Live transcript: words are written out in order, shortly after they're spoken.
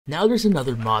Now there's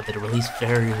another mod that released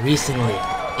very recently.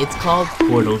 It's called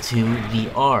Portal 2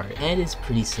 VR, and it's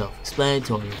pretty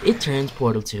self-explanatory. It turns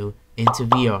Portal 2 into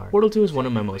VR. Portal 2 is one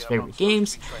of my most favorite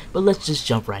games, but let's just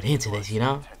jump right into this, you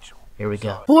know? Here we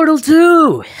go. Portal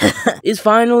 2 is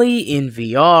finally in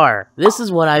VR. This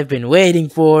is what I've been waiting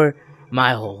for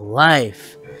my whole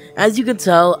life. As you can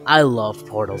tell, I love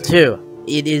Portal 2.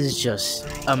 It is just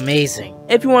amazing.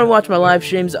 If you want to watch my live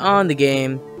streams on the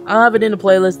game, I'll have it in the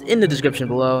playlist in the description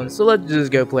below, so let's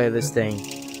just go play this thing.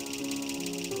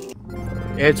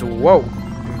 It's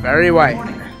very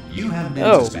white. You have been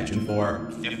in suspension for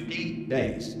 50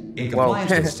 days. In compliance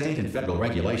with state and federal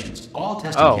regulations, all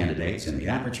testing candidates in the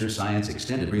Aperture Science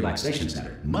Extended Relaxation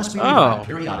Center must be revived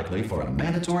periodically for a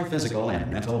mandatory physical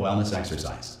and mental wellness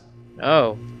exercise.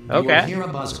 Oh, okay. You will hear a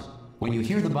buzzer. When you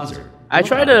hear the buzzer, I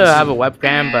try to have a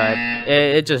webcam, but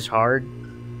it's just hard.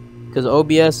 Because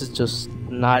OBS is just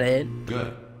not it.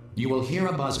 Good. You will hear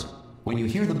a buzzer. When you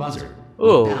hear the buzzer,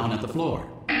 Ooh. look down at the floor.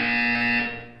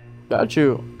 Got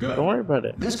you. Good. Don't worry about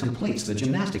it. This completes the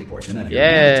gymnastic portion of your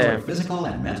mandatory physical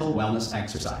and mental wellness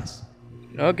exercise.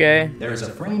 Okay. There is a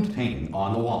framed painting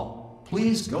on the wall.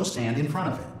 Please go stand in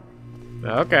front of it.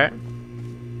 Okay.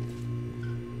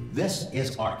 This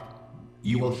is art.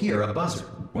 You will hear a buzzer.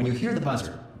 When you hear the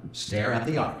buzzer, stare at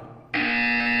the art.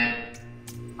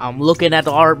 I'm looking at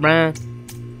the art, man.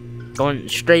 Going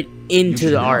straight into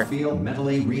the art. Feel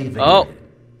mentally reinvigorated.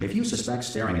 If you suspect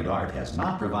staring at art has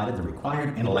not provided the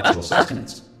required intellectual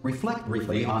sustenance, reflect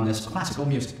briefly on this classical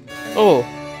music. Ooh.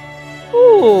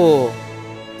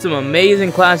 Some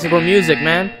amazing classical music,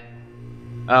 man.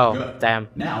 Oh, Good. damn.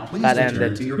 Now, please That return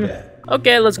ended. to your bed.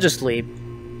 Okay, let's just sleep.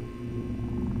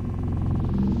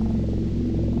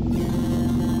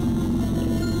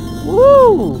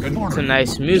 Woo! Good morning. It's a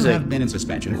nice You music. have been in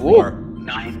suspension for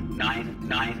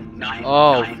 9.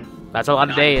 Oh, that's a lot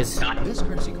of days. This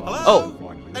courtesy call.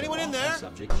 Hello? Anyone in there?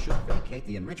 Subject should vacate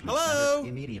the enrichment Hello? center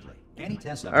immediately. Any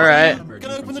test All right.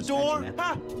 Can I open the door?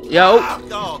 Ah. Yo.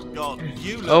 Oh God,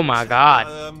 you look, Oh my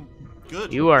God.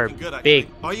 good. You are Looking good, actually. big.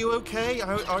 Are you okay?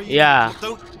 Are you? Yeah.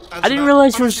 Don't I didn't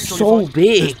realize you were so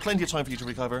big. There's plenty of time for you to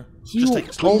recover. Just You. take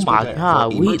it Oh slow. my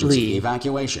God, emergency Wheatley.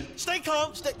 evacuation. Stay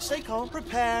calm. Stay calm.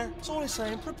 Prepare. That's all I'm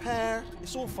saying. Prepare.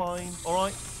 It's all fine. All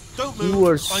right. Don't move. You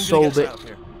are I'm so gonna get us big. out of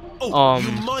here. Oh,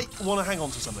 you might want to hang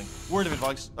on to something. Word of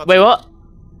advice. Wait, what?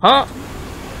 Huh?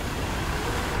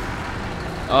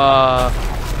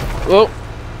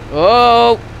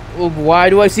 Oh. Why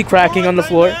do I see cracking on the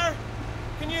floor?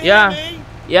 Can you hear Yeah. me?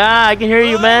 Yeah, I can hear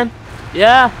you, man.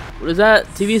 Yeah. What does that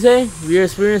TV say? We're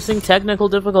experiencing technical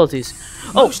difficulties.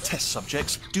 Most test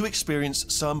subjects do experience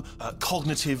some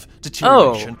cognitive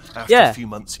deterioration after a few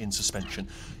months in suspension.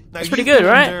 Now, That's pretty you've good,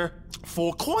 been right? under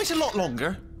for quite a lot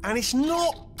longer, and it's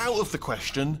not out of the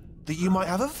question that you might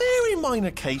have a very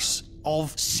minor case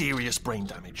of serious brain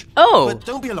damage. Oh. But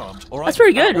don't be alarmed, all right? That's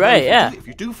pretty good, right, yeah. If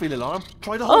you do feel alarmed,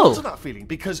 try to hold on to that feeling,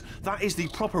 because that is the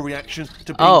proper reaction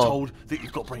to being told that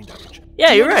you've got brain damage. Yeah,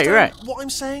 Do you you're right, you're understand what I'm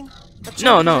saying?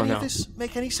 No. Does any of this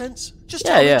make any sense? Just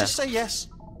Yeah, tell me, yeah. just say yes.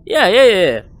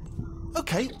 Yeah.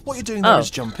 Okay, what you're doing there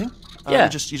is jumping. Yeah. You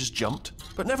just jumped.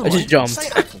 But never I mind. just jumped. Say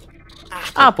apple.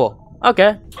 Apple.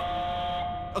 Okay.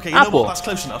 Okay, you know Apple. what? That's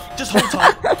close enough. Just hold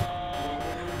tight.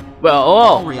 Well,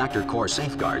 All reactor core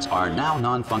safeguards are now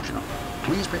non-functional.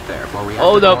 Please prepare for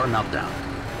reactor no. core meltdown.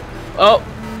 Oh.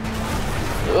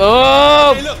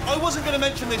 Hey, look, I wasn't going to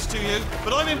mention this to you,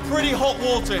 but I'm in pretty hot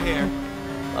water here.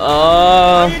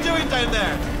 How are you doing down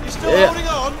there? You still holding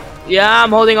on? Yeah, I'm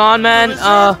holding on, man. The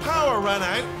reserve power ran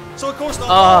out, so of course the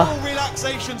whole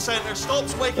relaxation center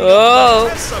stops waking up the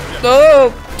test subject.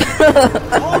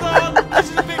 Hold on,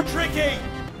 this is a bit tricky.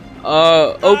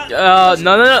 No.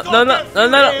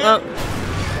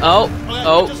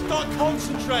 Just not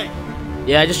concentrate.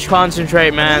 Yeah, just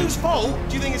concentrate, man. Whose fault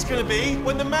do you think it's going to be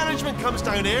when the management comes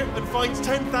down here and finds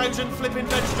 10,000 flipping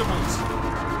vegetables?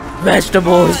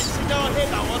 Vegetables. No,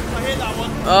 I hit that one.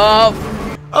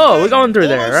 Oh, we're going through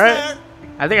there, Almost right? there.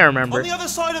 I think I remember. On the other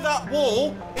side of that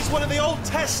wall is one of the old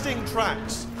testing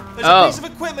tracks. There's a piece of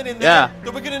equipment in there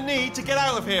that we're going to need to get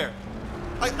out of here.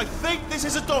 I think this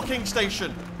is a docking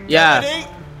station. Yeah. Ready?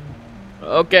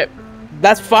 Okay.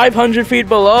 That's 500 feet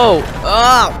below.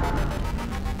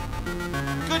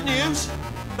 Good news.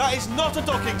 That is not a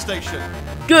docking station.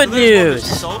 Good So there's one news.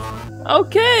 mission solved.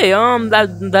 Okay.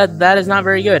 That is not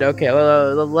very good. Okay.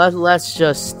 Let's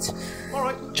just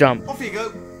jump. Off you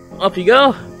go. Up you go.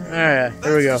 All right.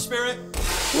 Here we go. That's the spirit.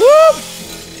 Whoop.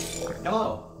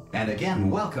 Hello, and again,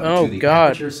 welcome Oh, to the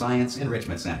God. Aperture Science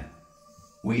Enrichment Center.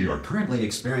 We are currently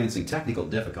experiencing technical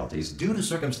difficulties due to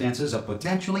circumstances of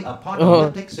potentially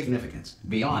apocalyptic significance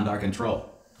beyond our control.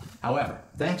 However,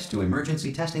 thanks to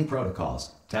emergency testing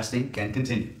protocols, testing can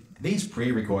continue. These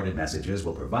pre-recorded messages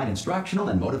will provide instructional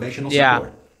and motivational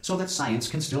support so that science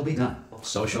can still be done.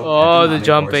 Social, the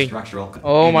jumping. Structural,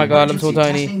 oh my god, I'm so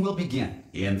tiny. Testing will begin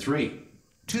in 3,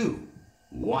 2,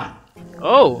 1.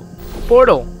 Oh,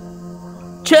 portal.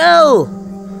 Chill.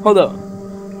 Hold up.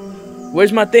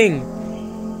 Where's my thing?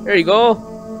 There you go.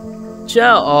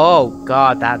 Chill. Oh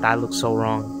god, that looks so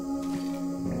wrong.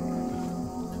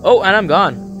 Oh, and I'm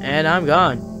gone. And I'm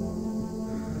gone.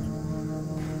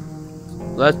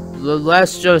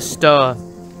 Let's just go,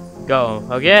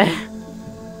 okay?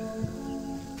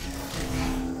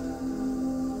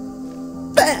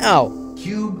 Bow.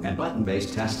 Cube and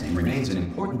button-based testing remains an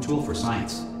important tool for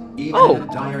science, even in a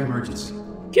dire emergency.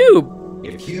 Cube.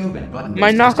 If cube and button-based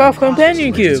my knockoff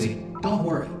companion cube. Don't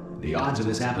worry. The odds of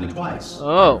this happening twice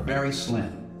are very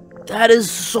slim. That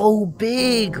is so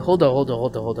big. Hold on.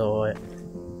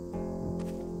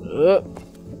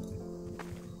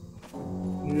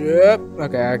 Yep.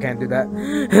 Okay, I can't do that.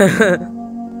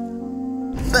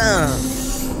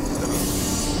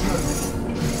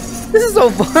 This is so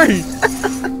fun.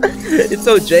 It's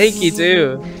so janky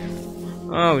too.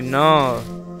 Oh no.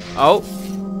 Oh.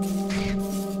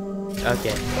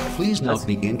 Okay. Please note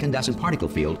the incandescent particle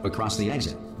field across the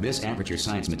exit. This aperture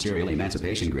science material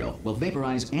emancipation grill will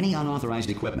vaporize any unauthorized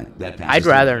equipment that passes. I'd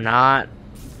rather not.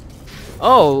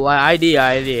 Oh,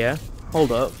 idea.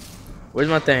 Hold up. Where's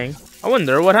my thing? I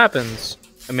wonder what happens.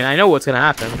 I mean, I know what's gonna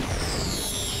happen.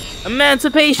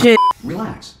 Emancipation!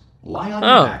 Relax. Lie on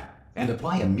your back and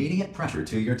apply immediate pressure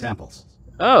to your temples.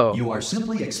 Oh. You are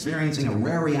simply experiencing a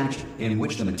rare reaction in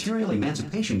which the material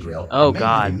emancipation grill may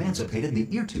have emancipated the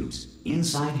ear tubes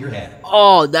inside your head.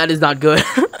 Oh, that is not good.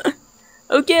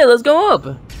 Okay, let's go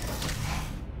up.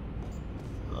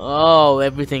 Oh,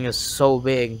 everything is so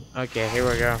big. Okay, here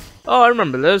we go. Oh, I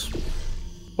remember this.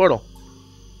 Portal.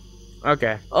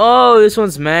 Okay. Oh, this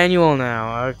one's manual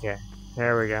now. Okay,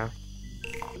 there we go.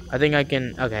 I think I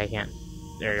can. Okay, I can't.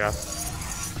 There you go.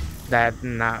 There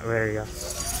you go.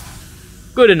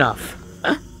 Good enough.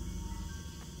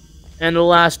 And the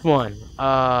last one.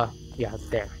 Yeah,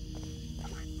 there.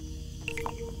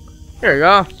 There you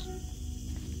go.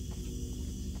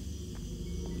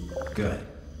 Good.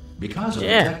 Because of the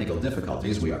technical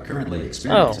difficulties we are currently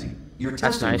experiencing, your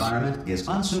test environment is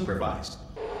unsupervised.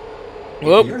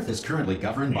 If the Earth is currently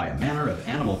governed by a manner of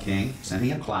Animal King,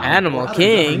 sentient cloud, Animal or other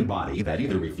King? body that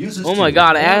either refuses oh my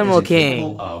god, Animal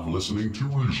King! Of listening to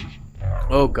reason.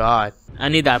 Oh god, I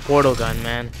need that portal gun,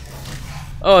 man.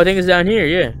 Oh, I think it's down here,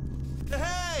 yeah.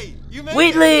 Hey, you made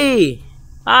Wheatley! it.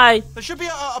 Hi! There should be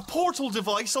a portal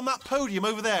device on that podium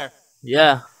over there.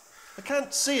 Yeah. I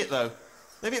can't see it though.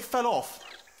 Maybe it fell off.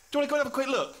 Do you want to go and have a quick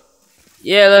look?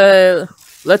 Yeah,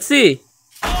 let's see.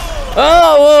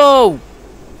 Oh, whoa!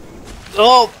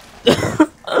 Oh!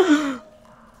 Can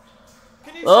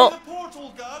you see the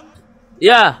portal gun?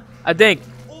 Yeah, I think.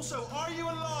 Also, are you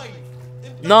alive?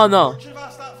 No. I should have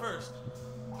asked that first.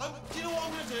 Do you know what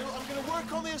I'm going to do? I'm going to work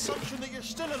on the assumption that you're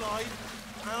still alive,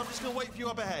 and I'm just going to wait for you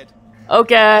up ahead.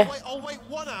 Okay. I'll wait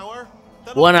 1 hour.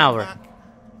 Then 1 I'll hour. come back,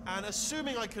 and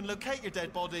assuming I can locate your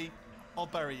dead body, I'll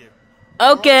bury you.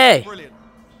 Okay. Right? Brilliant.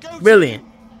 Go Brilliant.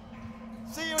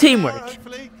 See you Teamwork. in an hour,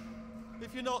 hopefully,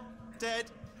 if you're not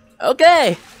dead.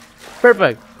 Okay.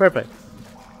 Perfect.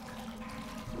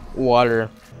 Water.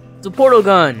 The portal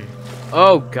gun.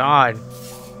 Oh god.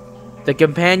 The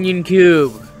companion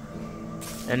cube.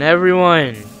 And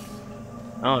everyone.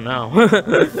 Oh no.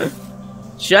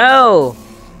 Shell.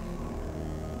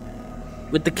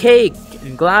 With the cake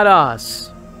and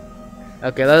GLaDOS.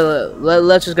 Okay,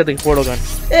 let's just get the portal gun.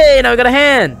 Hey, now we got a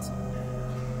hand.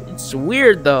 It's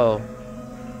weird though.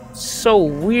 It's so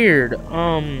weird.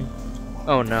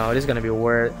 Oh no, it is gonna be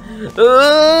weird.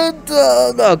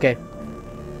 Okay.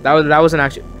 That wasn't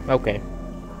actually okay.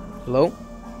 Hello?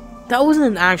 That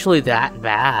wasn't actually that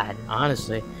bad,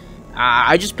 honestly.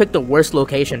 I just picked the worst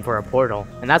location for a portal,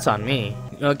 and that's on me.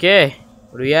 Okay,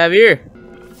 what do we have here?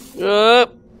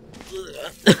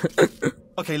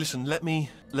 Okay, listen, let me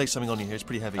lay something on you here. It's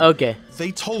pretty heavy. Okay.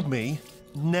 They told me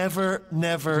never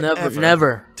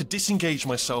to disengage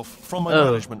myself from my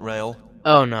management rail.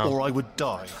 Oh no. Or I would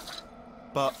die.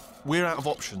 But we're out of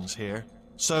options here.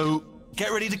 So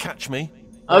get ready to catch me.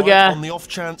 Okay. Right, on the off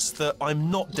chance that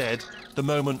I'm not dead the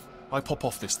moment I pop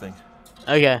off this thing.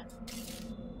 Okay.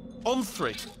 On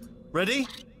 3. Ready?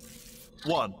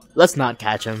 1. Let's not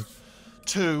catch him.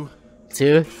 2.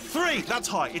 2. 3. That's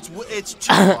high. It's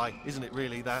too high, isn't it?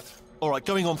 Really, that. All right.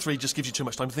 Going on 3 just gives you too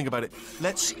much time to think about it.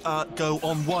 Let's go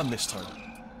on 1 this time.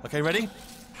 Okay. Ready?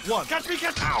 1. Catch me!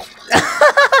 Catch! Ow!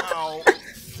 Ow!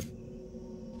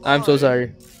 I'm so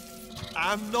sorry.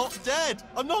 I'm not dead.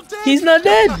 I'm not dead. He's not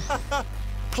dead.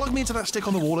 Plug me into that stick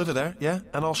on the wall over there, yeah?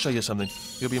 And I'll show you something.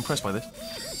 You'll be impressed by this.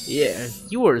 Yeah,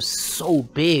 you are so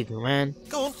big, man.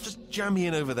 Go on, just jam me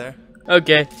in over there.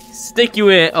 Okay, stick you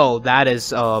in. Oh, that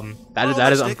is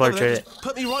unfortunate.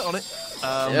 Put me right on it.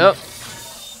 Yep.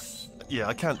 Yeah,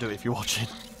 I can't do it if you're watching.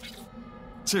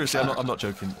 Seriously, I'm not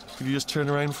joking. Could you just turn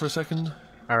around for a second?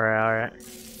 Alright.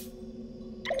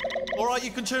 Alright,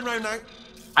 you can turn around now.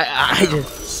 I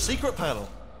just... Secret panel.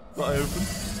 That I opened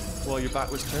while your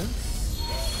back was turned.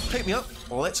 Pick me up.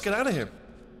 Let's get out of here.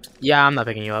 Yeah, I'm not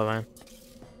picking you up, man.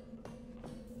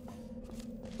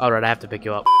 Alright, I have to pick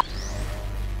you up.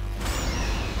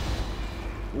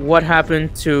 What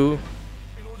happened to...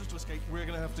 In order to escape, we're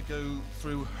gonna have to go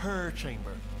through her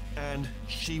chamber. And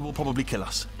she will probably kill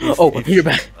us. If you're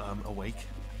back. Awake.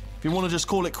 If you want to just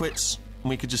call it quits,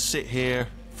 we could just sit here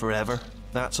forever.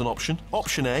 That's an option.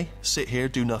 Option A, sit here,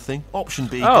 do nothing. Option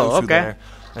B, go through there.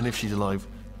 And if she's alive,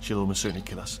 she'll almost certainly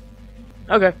kill us.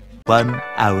 Okay. 1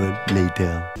 hour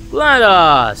later.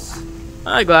 GLaDOS!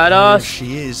 Hi, GLaDOS. There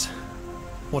she is.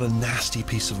 What a nasty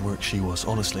piece of work she was,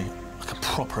 honestly. Like a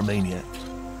proper maniac.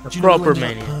 Do you know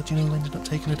who ended up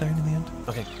taking her down in the end?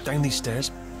 Okay, down these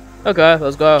stairs. Okay,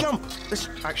 let's go. Jump!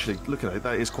 Actually, look at it.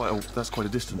 That's quite a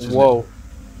distance, isn't Whoa.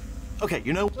 it? Okay,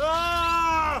 you know...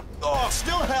 Ah! Oh,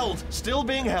 still held. Still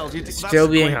being held. Still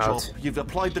being held. Job. You've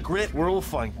applied the grit. We're all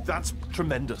fine. That's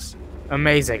tremendous.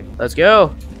 Amazing. Let's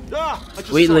go. Ah! I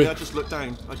just looked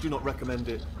down. I do not recommend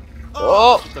it.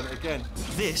 Oh! I've done it again.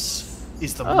 This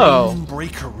is the main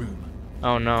breaker room.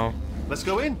 Oh, no. Let's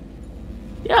go in.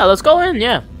 Yeah, let's go in.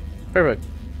 Yeah. Perfect.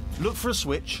 Look for a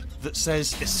switch that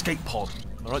says escape pod.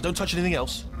 Alright, don't touch anything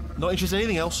else. Not interested in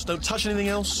anything else. Don't touch anything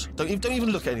else. Don't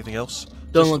even look at anything else.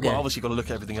 Obviously you've got to look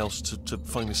at everything else to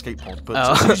find the escape pod. But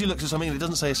as soon as you look at something that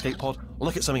doesn't say escape pod, or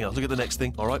look at something else, look at the next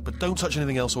thing, alright? But don't touch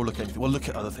anything else or look at anything. Well, look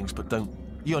at other things, but don't.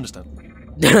 You understand.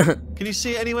 Can you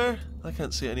see it anywhere? I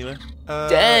can't see it anywhere.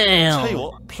 Damn! Tell you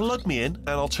what, plug me in and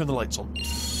I'll turn the lights on.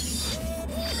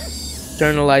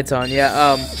 Turn the lights on, yeah,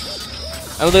 I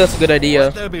don't think that's a good idea.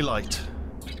 Let there be light.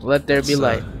 Let there be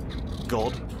light.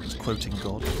 God. It's quoting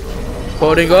God.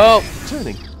 Quoting God.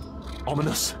 Turning.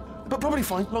 Ominous. But probably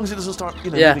fine, as long as it doesn't start,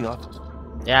 moving up.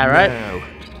 Yeah, right? Now.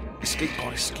 Escape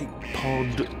pod.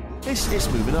 It's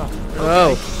moving up.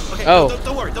 Oh. Okay,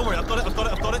 don't worry. I've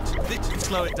got it.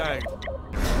 Slow it down.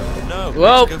 No.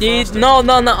 Whoa,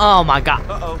 no. Oh my god.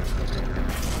 Uh-oh.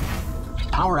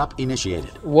 Power up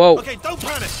initiated. Whoa. Okay, don't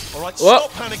panic. Alright,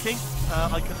 stop panicking.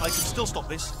 I can still stop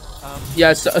this.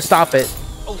 Yeah, stop it.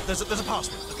 Oh, there's a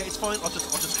password. Okay, it's fine. I'll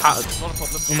just not a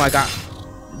problem. Oh my god.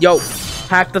 Yo,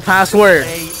 hack the password.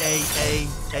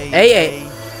 A.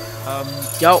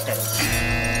 Yo.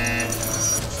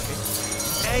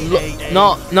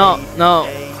 No.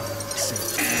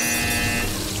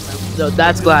 No,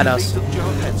 that's GLaDOS.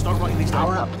 Start writing these down.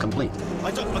 Power up complete.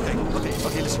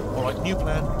 Okay, listen. Alright, new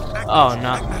plan. Oh,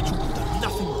 no.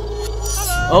 Nothing.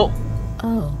 Oh.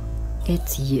 Oh,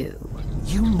 it's you.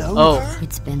 You know her?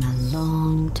 It's been a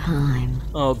long time.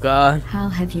 Oh god. How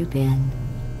have you been?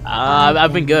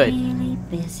 I've been good. Really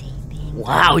busy being.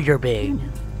 Wow, you're big. You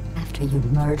know, after you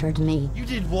murdered me. You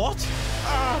did what?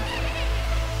 Oh,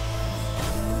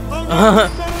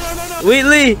 no.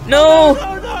 Wheatley, no.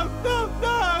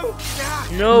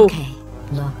 No. Okay,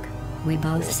 look. We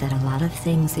both said a lot of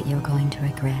things that you're going to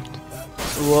regret.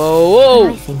 Whoa.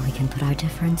 I think we can put our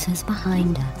differences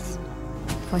behind us.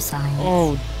 For science.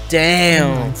 Oh,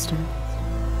 damn. Monster.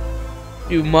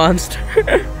 You monster.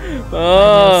 I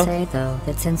will say, though,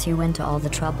 that since you went to all the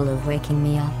trouble of waking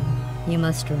me up, you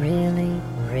must really,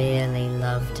 really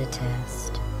love to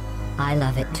test. I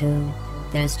love it, too.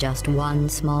 There's just one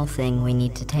small thing we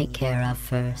need to take care of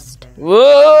first.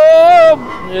 Whoa!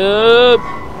 Yep.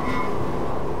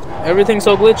 Everything's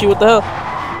so glitchy, what the hell?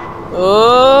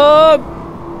 Oh!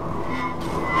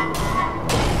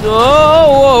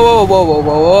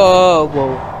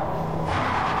 Whoa.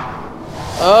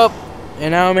 Up.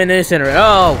 And now I'm in the incinerator.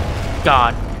 Oh,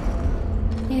 God.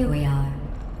 Here we are.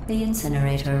 The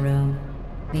incinerator room.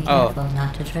 Be careful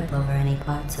not to trip over any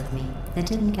parts of me that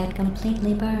didn't get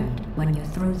completely burned when you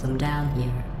threw them down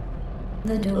here.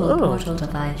 The dual portal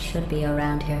device should be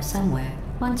around here somewhere.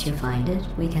 Once you find it,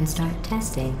 we can start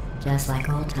testing, just like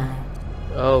old times.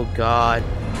 Oh, God.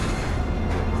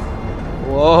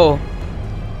 Whoa.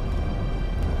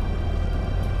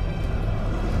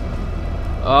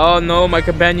 Oh, no, my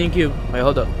companion cube. Wait,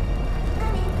 hold up.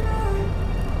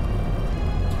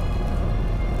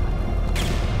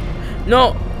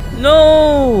 No!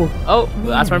 Oh,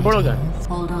 that's my portal gun.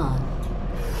 Hold on.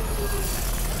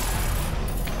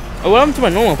 Oh, what happened to my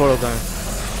normal portal gun?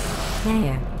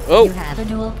 There. Oh. You have a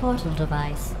dual portal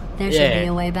device. There should be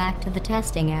a way back to the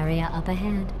testing area up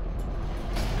ahead.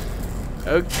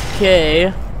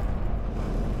 Okay.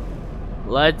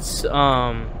 Let's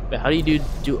wait, how do you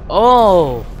do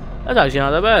oh, that's actually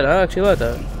not that bad. I actually like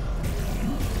that.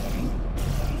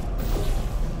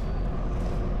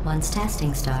 Once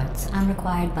testing starts, I'm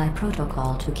required by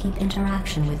protocol to keep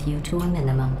interaction with you to a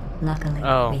minimum. Luckily,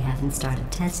 we haven't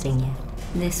started testing yet.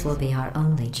 This will be our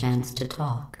only chance to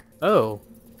talk. Oh,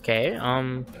 okay.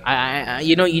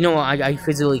 You know, I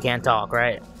physically can't talk,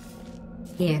 right?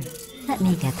 Here, let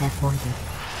me get that for you.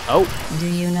 Oh. Do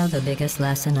you know the biggest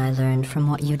lesson I learned from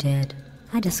what you did?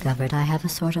 I discovered I have a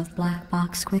sort of black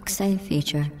box quick save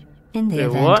feature. In the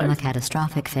event of a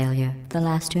catastrophic failure, the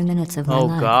last 2 minutes of my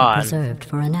life are preserved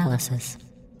for analysis.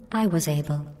 I was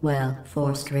able, well,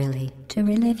 forced really, to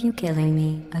relive you killing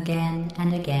me again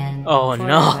and again. Oh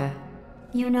no.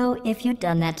 You know, if you'd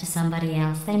done that to somebody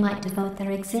else, they might devote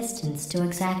their existence to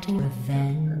exacting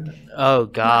revenge. Oh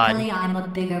god. Luckily, I'm a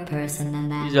bigger person than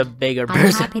that. He's a bigger person.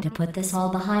 I'm happy to put this all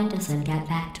behind us and get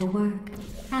back to work.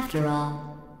 After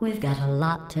all, we've got a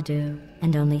lot to do,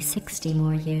 and only 60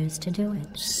 more years to do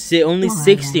it. Only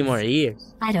 60 more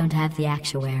years? I don't have the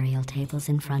actuarial tables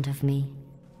in front of me.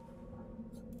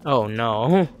 Oh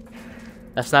no.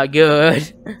 That's not good.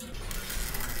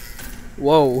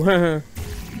 Whoa.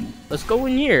 Let's go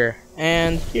in here,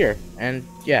 and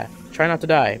yeah, try not to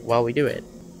die while we do it.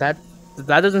 That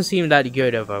doesn't seem that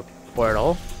good of a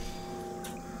portal.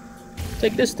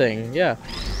 Take this thing, yeah.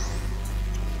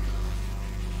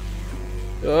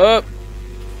 Oh.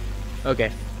 Okay.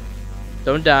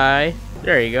 Don't die.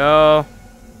 There you go.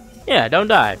 Yeah, don't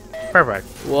die. Perfect.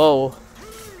 Whoa.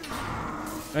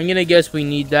 I'm gonna guess we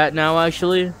need that now,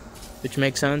 actually. Which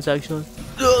makes sense, actually.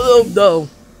 Oh, no.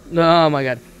 Oh my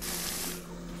god.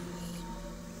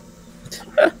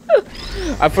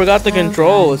 I forgot the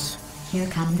controls. Here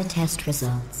come the test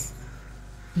results.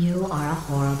 You are a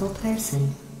horrible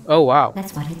person. Oh, wow.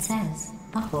 That's what it says.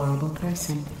 A horrible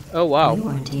person. Oh, wow. You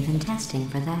weren't even testing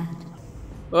for that.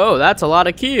 Oh, that's a lot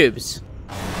of cubes.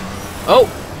 Oh.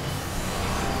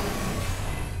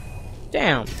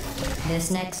 Damn.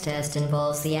 This next test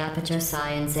involves the Aperture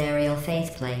Science Aerial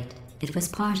Faceplate. It was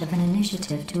part of an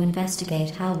initiative to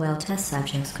investigate how well test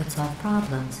subjects could solve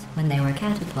problems when they were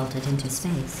catapulted into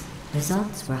space.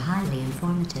 Results were highly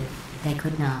informative. They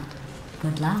could not.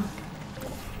 Good luck.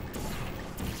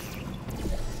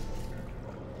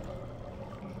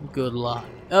 Good luck.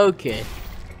 Okay.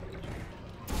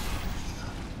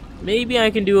 Maybe I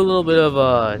can do a little bit of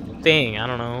a thing. I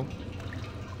don't know.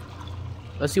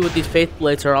 Let's see what these faith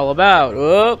plates are all about.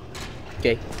 Oh,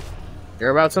 okay.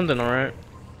 They're about something, alright.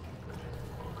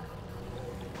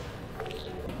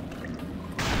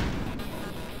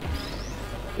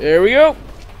 There we go.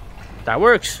 That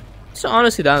works. So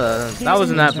honestly, that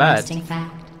wasn't that bad. Interesting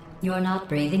fact. You're not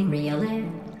breathing real air.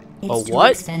 It's too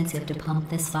what? expensive to pump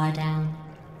this far down.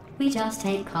 We just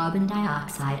take carbon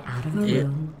dioxide out of a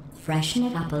room, freshen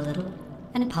it up a little,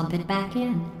 and pump it back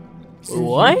in. So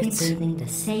you'll be breathing the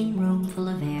same room full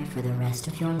of air for the rest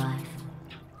of your life.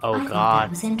 Oh I thought god. that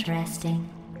was interesting.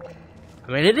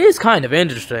 I mean, it is kind of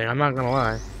interesting, I'm not gonna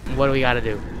lie. What do we gotta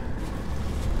do?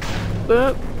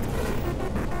 Boop.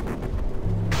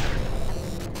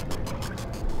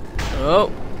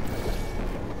 Oh.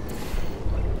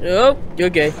 Oh,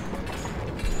 okay.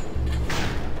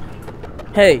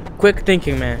 Hey, quick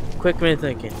thinking, man. Quick man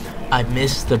thinking. I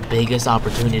missed the biggest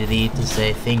opportunity to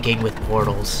say thinking with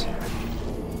portals.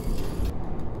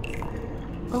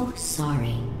 Oh,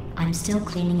 sorry. I'm still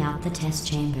cleaning out the test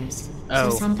chambers. So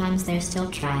sometimes there's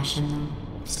still trash in them,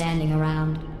 standing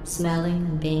around, smelling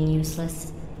and being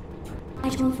useless. Try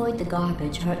to avoid the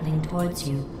garbage hurtling towards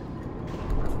you.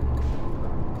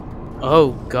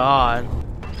 Oh, God.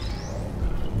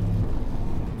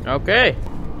 Okay.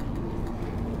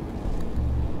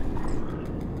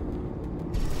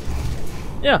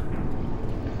 Yeah.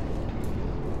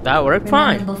 That worked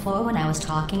fine. Remember before when I was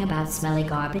talking about smelly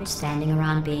garbage standing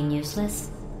around being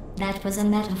useless? That was a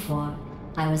metaphor.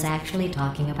 I was actually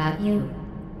talking about you.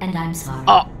 And I'm sorry.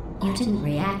 You didn't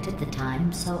react at the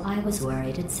time, so I was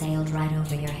worried it sailed right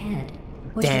over your head.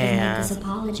 Which would make this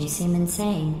apology seem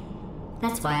insane.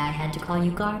 That's why I had to call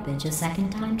you garbage a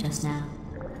second time just now.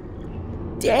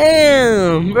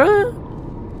 Damn,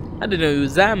 bro. I didn't know you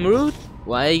was that rude.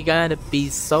 Why you gotta be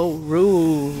so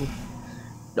rude?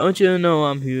 Don't you know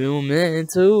I'm human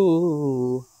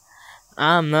too?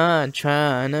 I'm not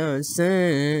trying to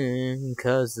sing,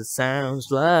 cause it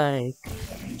sounds like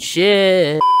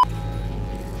shit.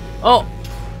 Oh!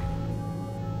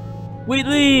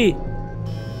 Wheatley!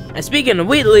 And speaking of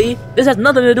Wheatley, this has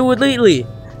nothing to do with Wheatley.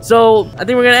 So I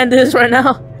think we're gonna end this right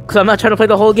now because I'm not trying to play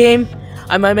the whole game.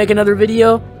 I might make another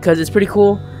video because it's pretty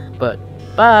cool. But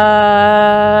bye.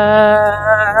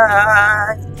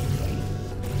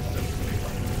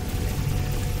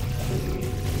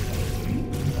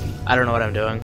 I don't know what I'm doing.